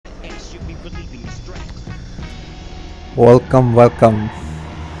Welcome welcome.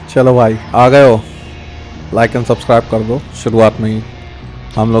 चलो भाई आ गए हो, लाइक एंड सब्सक्राइब कर दो। शुरुआत में ही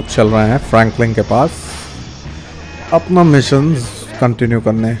हम लोग चल रहे हैं फ्रैंकलिन के पास अपना मिशन कंटिन्यू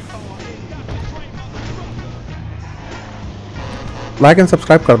करने। लाइक एंड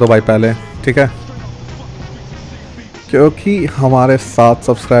सब्सक्राइब कर दो भाई पहले, ठीक है, क्योंकि हमारे 7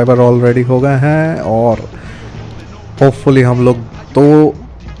 सब्सक्राइबर ऑलरेडी हो गए हैं और होपफुली हम लोग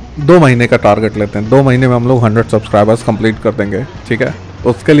दो महीने का टारगेट लेते हैं। 2 महीने में हम लोग 100 सब्सक्राइबर्स कंप्लीट कर देंगे, ठीक है।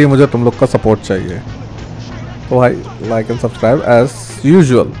 उसके लिए मुझे तुम लोग का सपोर्ट चाहिए, तो भाई like and subscribe as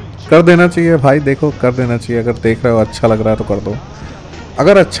usual कर देना चाहिए भाई। देखो कर देना चाहिए, अगर देख रहे हो अच्छा लग रहा है तो कर दो,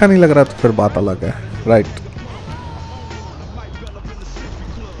 अगर अच्छा नहीं लग रहा तो फिर बात अलग है, राइट।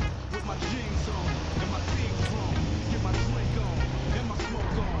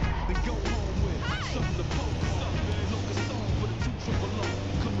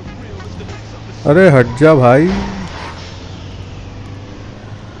 अरे हट जा भाई।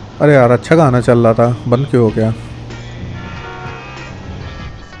 अरे यार अच्छा गाना चल रहा था, बंद क्यों हो गया?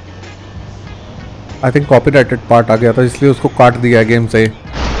 आई थिंक कॉपीराइटेड पार्ट आ गया था इसलिए उसको काट दिया गेम से।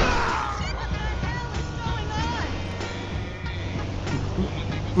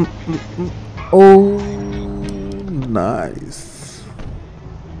 Oh nice.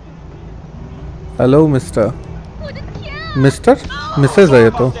 Hello mister. Mister Mrs है ये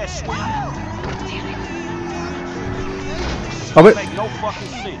तो। अबे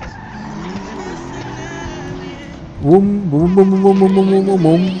boom boom boom boom boom boom boom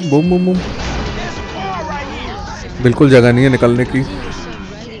boom boom boom boom. बिल्कुल जगह नहीं है निकलने की।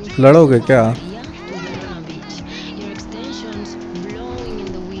 लड़ोगे क्या?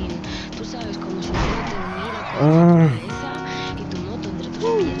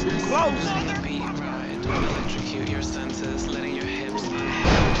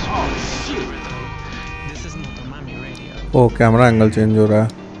 ओ कैमरा एंगल चेंज हो रहा है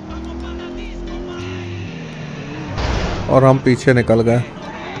और हम पीछे निकल गए,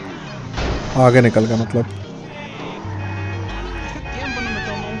 आगे निकल गए मतलब।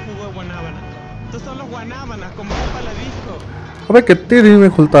 अबे कितनी देर में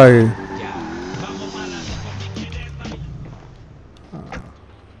खुलता है?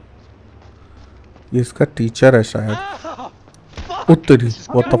 ये इसका टीचर है शायद। उत्तरी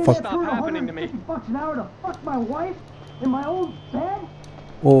व्हाट द फक।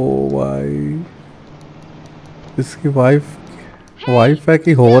 ओ भाई इसकी वाइफ है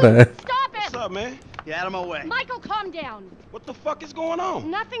कि हो रहा है? What's up, man? Get out of my way. Michael, calm down. What the fuck is going on?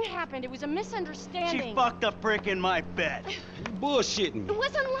 Nothing happened. It was a misunderstanding. She fucked a brick in my bed. You bullshitting It me.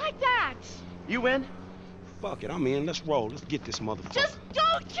 wasn't like that. You in? Fuck it, I'm in. Let's roll. Let's get this motherfucker. Just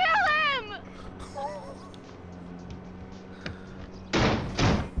don't kill him!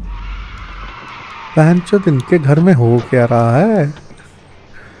 पैंचोद इनके घर में हो क्या रहा है?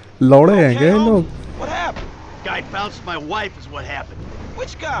 लौड़े हैं क्या ये लोग? What happened? Guy bounced my wife is what happened.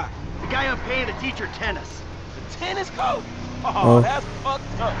 Which guy? The guy I'm paying to teach her tennis. The tennis coach? Oh, Oh. that's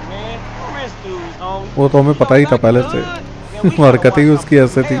fucked up, man. Wrist dudes, homie. वो तो हमें पता ही था पहले से। हरकतें ही उसकी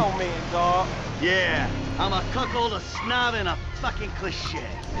ऐसे थी। Yeah, I'm a cuckold, a snob, and a fucking cliche.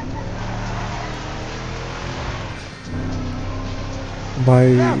 भाई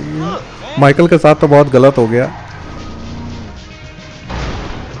माइकल के साथ तो बहुत गलत हो गया।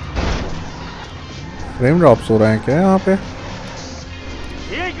 फ्रेम ड्रॉप्स हो रहे हैं क्या यहाँ पे?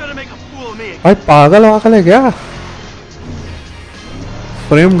 He ain't gonna make a fool of me. भाई पागल वागल है क्या?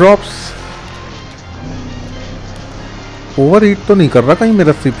 फ्रेम ड्रॉप्स ओवर हीट तो नहीं कर रहा कहीं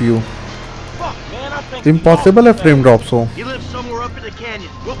मेरा सीपीयू? इम्पॉसिबल है फ्रेम ड्रॉप्स हो। He lives somewhere up in the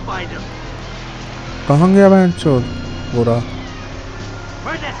canyon. We'll find him. कहाँ गया बैंचोद बुरा?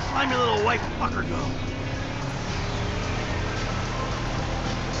 Where'd that slimy little white fucker go?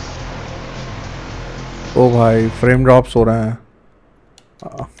 ओ भाई फ्रेम ड्रॉप्स हो रहे हैं,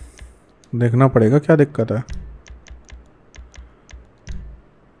 देखना पड़ेगा क्या दिक्कत है।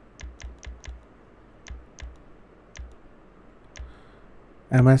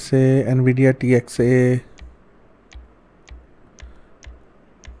 MSA NVIDIA TXA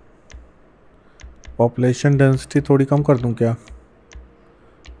population density थोड़ी कम कर दूं क्या?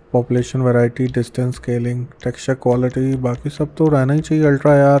 Population variety distance scaling texture quality बाकी सब तो रहना ही चाहिए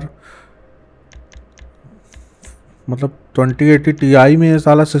अल्ट्रा यार। मतलब 2080 Ti में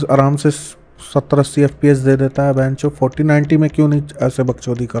साला से आराम से 70-80 FPS दे देता है। बेंचो 4090 में क्यों नहीं ऐसे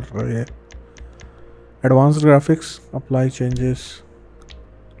बकचोदी कर रहे हैं? Advanced graphics apply changes.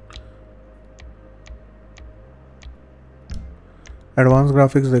 Advance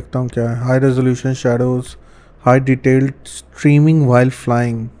graphics देखता हूँ क्या है। High resolution shadows, high detailed streaming while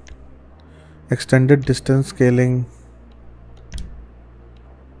flying, extended distance scaling,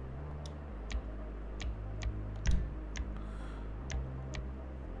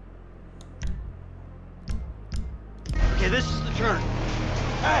 Okay, this is the turn.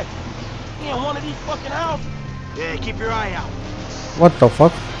 Hey, he in one of these fucking houses. Yeah, keep your eye out. What the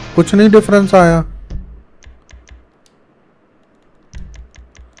fuck, कुछ नहीं difference आया।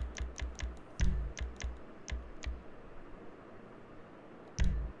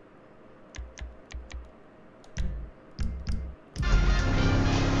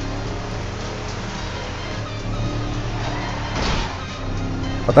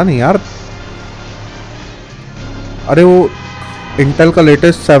 पता नहीं यार। अरे वो Intel का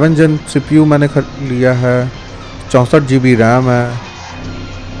latest 7 जेन CPU मैंने लिया है, 64 GB रैम है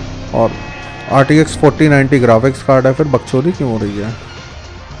और RTX 4090 ग्राफिक्स कार्ड है, फिर बकचोदी क्यों हो रही है?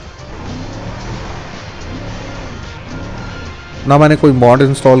 ना मैंने कोई मॉड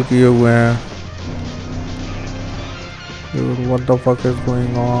इंस्टॉल किए हुए हैं। What the fuck is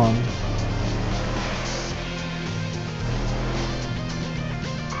going on?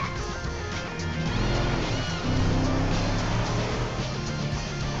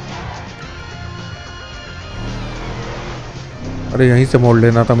 अरे यहीं से मोड़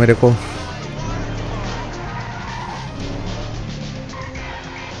लेना था मेरे को।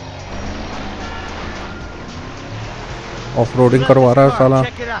 ऑफ रोडिंग करवा रहा है साला।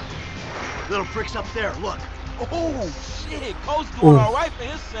 Check it out. Little pricks up there. Look. Oh shit, Coach doing all right for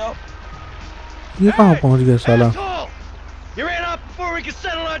himself. ये कहाँ पहुँच गया साला? Asshole! You ran off before we could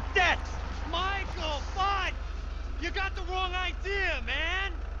settle our debts. Michael, fine. You got the wrong idea, man.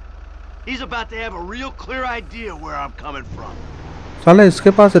 He's about to have a real clear idea where I'm coming from. साला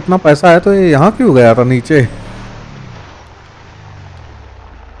इसके पास इतना पैसा है तो ये यहाँ क्यों गया था नीचे?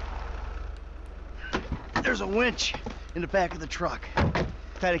 There's a winch in the back of the truck.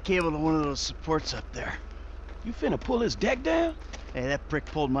 Tied a cable to one of those supports up there. You finna pull his deck down? Hey, that prick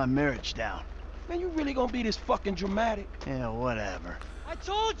pulled my marriage down. Man, you really gonna be this fucking dramatic? Yeah, whatever. I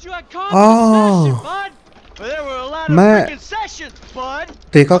told you I'd come to session, bud. But there were a lot of मैं freaking sessions, bud.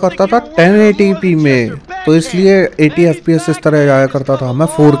 देखा करता था 1080p में, तो इसलिए 80 FPS इस तरह जाया करता था। मैं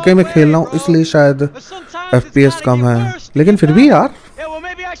 4K में खेल रहा हूँ इसलिए शायद FPS कम है, लेकिन फिर भी यार Yeah, well,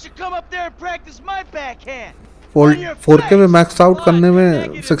 maybe I should come up there and practice my backhand. 4K में मैक्स आउट करने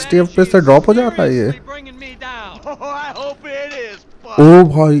में 60 FPS से ड्रॉप हो जाता है ये। Oh, I hope it is, bud. ओ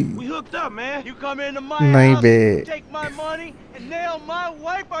भाई We hooked up, man. You come into my नहीं house, bay. take my money, and nail my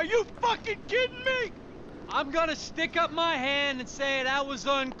wife? Are you fucking kidding me? I'm gonna stick up my hand and say that was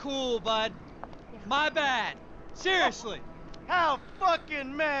uncool, bud. My bad. Seriously. How fucking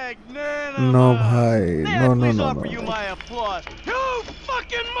magnanimous. No भाई, May I no no please no offer you no, my applause? You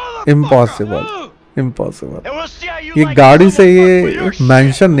fucking motherfucker. Impossible, impossible. And we'll see how you ये like गाड़ी to से fuck with your ये shit.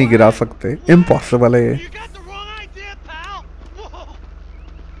 Mention नहीं गिरा सकते, impossible है ये, You got the wrong idea, pal. Whoa.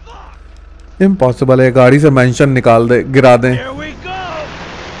 Fuck. Impossible है। गाड़ी से मेंशन निकाल दे, गिरा दें। Here we go.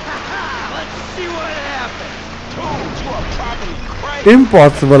 Let's see what happens. Dude, you are properly crazy.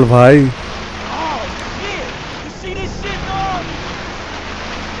 Impossible भाई, Oh shit! You see this shit, dog?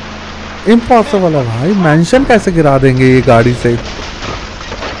 Impossible है भाई। Mention कैसे गिरा देंगे ये गाड़ी से?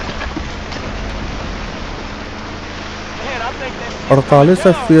 Man, I think that. 48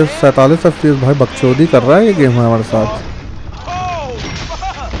 FPS 47 FPS भाई, बकचोदी कर रहा है ये गेम हमारे साथ। Oh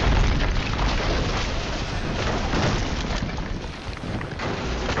fuck!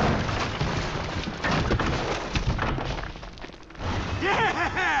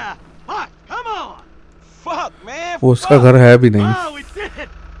 Yeah. Fuck. Come on. Fuck, man. वो उसका fuck. घर है भी नहीं। Oh, we did it.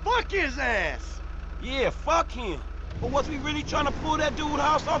 Fuck his ass. Yeah, fuck him. But was we really trying to pull that dude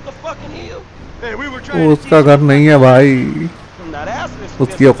house off the fucking hill? Hey, we were वो trying to उसका घर नहीं है भाई, Now that's this.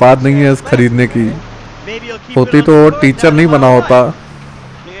 उसकी औकात नहीं है इस खरीदने की। Maybe he'll keep होती it तो on वो the hood टीचर down नहीं the बना hallway. होता।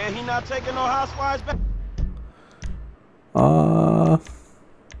 Yeah, he not taking no housewives back.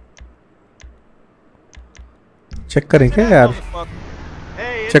 Check करें क्या यार? Motherfucker.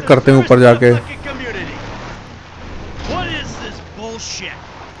 Hey, it's check a करते हैं ऊपर service जाके। to the fucking community. What is this bullshit?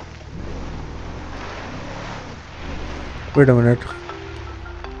 Wait a minute,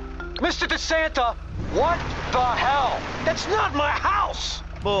 Mr. DeSanta, what the hell? That's not my house.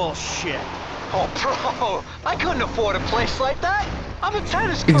 Bullshit. Oh, bro, I couldn't afford a place like that. I'm a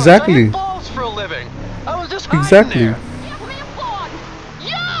tennis coach. Exactly. I hit balls for a living. I was just hiding Exactly. there. Give me a phone!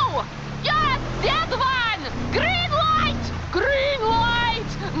 You! Yes, that one! Green light! Green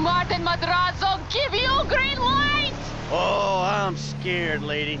light! Martin Madrazo, give you green light! Oh, I'm scared,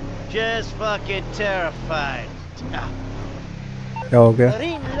 lady. Just fucking terrified. क्या हो गया?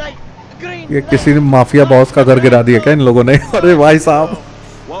 Green light. Green ये light. किसी ने mafia boss का घर गिरा दिया क्या इन लोगों ने? अरे भाई साहब,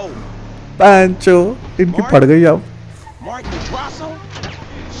 Whoa. पैंचो इनकी फट गई अब। Martin Madrazo?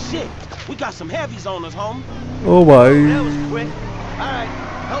 Shit, we got some heavies on us, homie. ओ भाई That was quick. All right,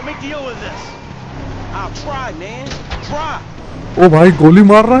 help me deal with this. I'll try, man. Try. ओ भाई गोली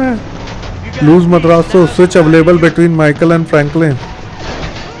मार रहा है। You got loose me. मद्रासो switch available between Michael and Franklin.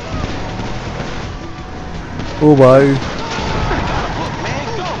 ओ भाई Look, man,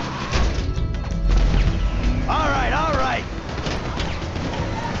 go. All right, all right.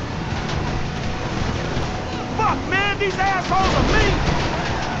 Fuck, man, these assholes are mean.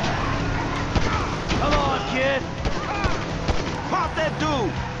 Come on, kid. Pop that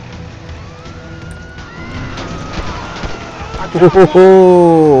dude. ओहो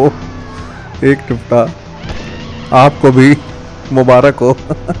एक टुकड़ा आपको भी मुबारक हो।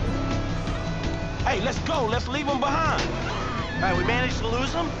 Hey, let's go. Let's leave them behind. All right, we managed to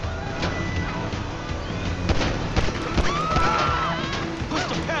lose him. Push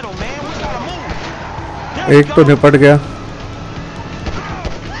the pedal, man. We gotta move. There एक we तो go. निपट गया। I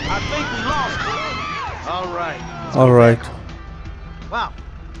think we lost it. All right. Alright Wow.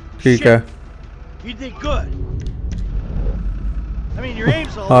 ठीक Shit. है। You did good. I mean, your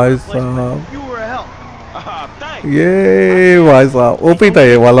aim's all Hi, over the place, Sam. but you were a help. Thanks. ये भाई साहब OP था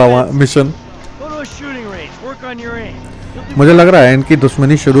ये वाला mission. Go to a shooting range. Work on your aim. You'll do मुझे लग रहा है इनकी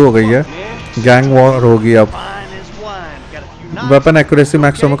दुश्मनी शुरू हो गई है। Man. गैंग वॉर होगी अब। fine as wine. Got a few knives. Weapon accuracy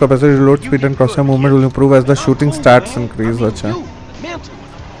maximum capacity reload speed and cross movement will improve as the shooting stats increase. अच्छा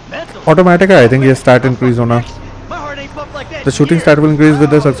Mental. ऑटोमेटिक है आई थिंक ये स्टैट इंक्रीज होना। My heart ain't pumped like that. The shooting Here. Stat will increase with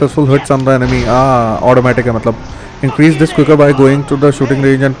the successful hits on the enemy. Automatic है मतलब increase this quicker by going to the shooting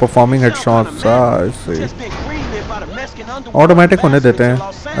range and performing headshots. Just been greenlit by the Mexican underworld automatic होने देते हैं।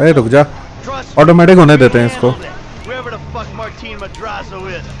 bastards in Los अरे रुक जा Trust me, automatic होने we देते हैं इसको। handled it. Whoever the fuck Martin Madrazo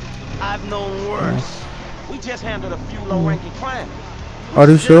is, I've known worse. We just handled a few low-ranking crimes. Are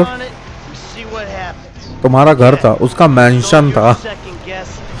you Sit sure? on it, we see what happens. तुम्हारा घर था उसका mention Don't था। you second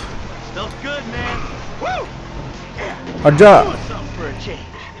guess. Smells good, man. Woo! अच्छा Doing something for a change.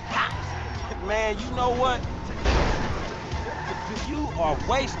 Man, you know what? You are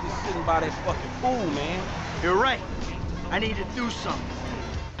wasted sitting by that fucking fool, man. You're right. I need to do something.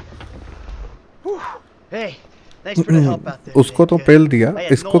 Whew. Hey, thanks for the help out there. उसको तो kid. पेल दिया, I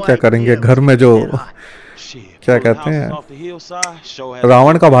had इसको no क्या करेंगे? idea it घर was में जो that hot. Shit. क्या pulling कहते हैं? houses off the hillside, sure has-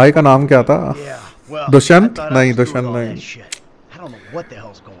 Ravan का भाई का नाम क्या था? Yeah, well, Dushyant? I thought I नहीं, was doing दुष्यंत all नहीं। that shit. I don't know what the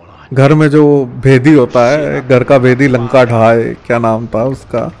hell's going on. घर में जो भेदी होता है, घर का भेदी लंका ढाए, क्या नाम था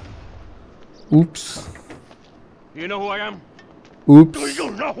उसका? Oops You know who I am? Oops. Do you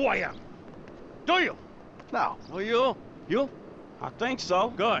know who I am? Do you? No, Oh, you? You? I think so.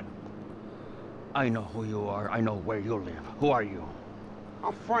 Good. I know who you are. I know where you live. Who are you?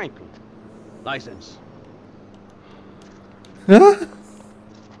 I'm Franklin. License. हाँ?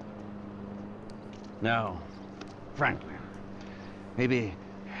 Now, Franklin. Maybe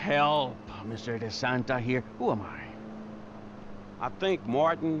help Mr. DeSanta here. Who am I? I think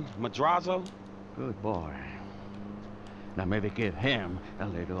Martin Madrazo. Good boy. Now maybe give him a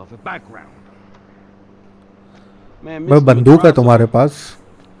little of a background. Man, मैं Mr. बंदूक है Madrazo- तुम्हारे पास?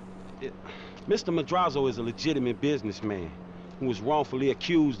 Mr. Madrazo is a legitimate businessman who was wrongfully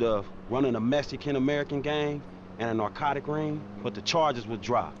accused of running a Mexican-American gang and a narcotic ring, but the charges were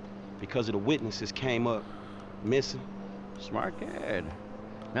dropped because of the witnesses came up missing. Smart kid.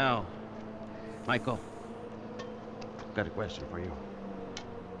 Now, Michael, got a question for you.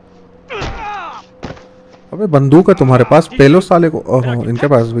 अबे बंदूक है तुम्हारे पास, पेलो साले को। ओह इनके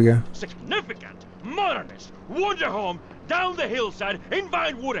पास भी है। Significant, modernist, wonder home down the hillside in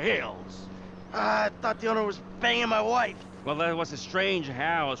Vinewood Hills. I thought the owner was banging my wife. Well, that was a strange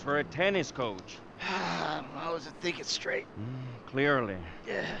house for a tennis coach. I wasn't thinking straight. Clearly.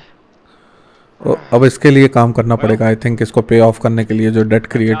 अब इसके लिए काम करना पड़ेगा I think, इसको पे of करने के लिए जो डेट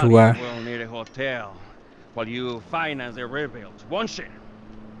क्रिएट हुआ है। We'll need a hotel while you finance the rebuild. One share.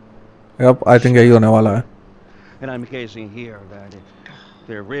 अब आई थिंक यही होने वाला है। And I'm guessing here that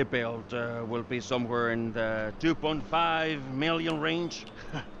the rebuild will be somewhere in the 2.5 million range.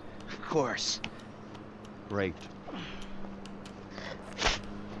 Of course. Great.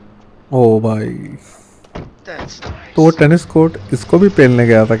 ओ भाई That's nice. तो वो tennis court इसको भी पेलने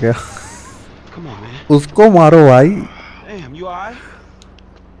गया था क्या? Come on, man. उसको मारो भाई। Damn, you alright?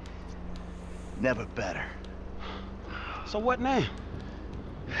 Never better. So what now?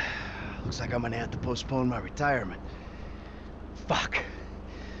 Looks like I'm gonna have to postpone my retirement. Fuck.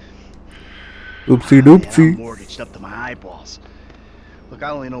 Oopsie Man, doopsie। I'm mortgaged up to my eyeballs. Look,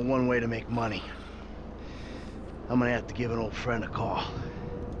 I only know one way to make money. I'm gonna have to give an old friend a call.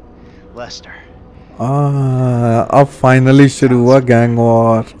 Lester. अब finally शुरू हुआ gang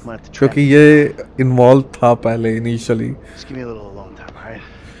war, क्योंकि ये involve था पहले initially.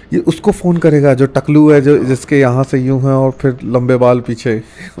 ये उसको phone करेगा जो टकलू है, जो जिसके यहाँ से यूं है और फिर लंबे बाल पीछे।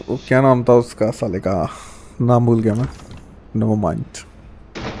 वो क्या नाम था उसका, साले का नाम भूल गया मैं। Never mind.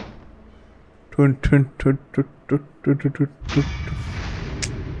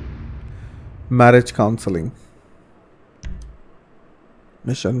 Marriage counselling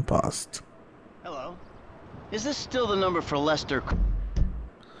mission past. Hello. Is this still the number for Lester?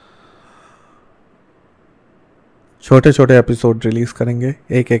 छोटे छोटे एपिसोड रिलीज़ करेंगे,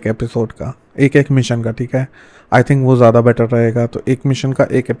 एक एक एपिसोड का, एक एक मिशन का, ठीक है। आई थिंक वो ज़्यादा बेटर रहेगा, तो एक मिशन का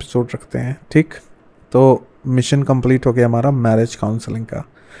एक एपिसोड रखते हैं, ठीक। तो मिशन कंप्लीट हो गया हमारा मैरिज काउंसलिंग का।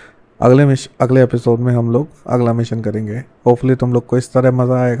 अगले एपिसोड में हम लोग अगला मिशन करेंगे। होपफुली तुम लोग को इस तरह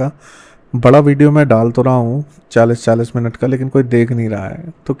मज़ा आएगा। बड़ा वीडियो मैं डाल तो रहा हूँ 40-40 मिनट का, लेकिन कोई देख नहीं रहा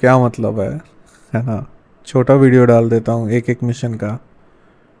है, तो क्या मतलब है ना। छोटा वीडियो डाल देता हूँ एक एक मिशन का।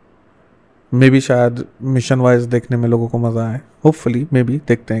 मे बी शायद मिशन वाइज देखने में लोगों को मज़ा आए। होपफुली मे बी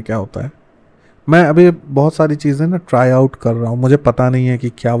देखते हैं क्या होता है। मैं अभी बहुत सारी चीज़ें ना ट्राई आउट कर रहा हूँ, मुझे पता नहीं है कि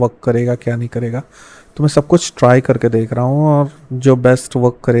क्या वर्क करेगा क्या नहीं करेगा, तो मैं सब कुछ ट्राई करके देख रहा हूँ, और जो बेस्ट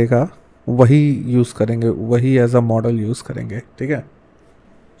वर्क करेगा वही यूज़ करेंगे, वही एज अ मॉडल यूज़ करेंगे, ठीक है।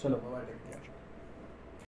 चलो।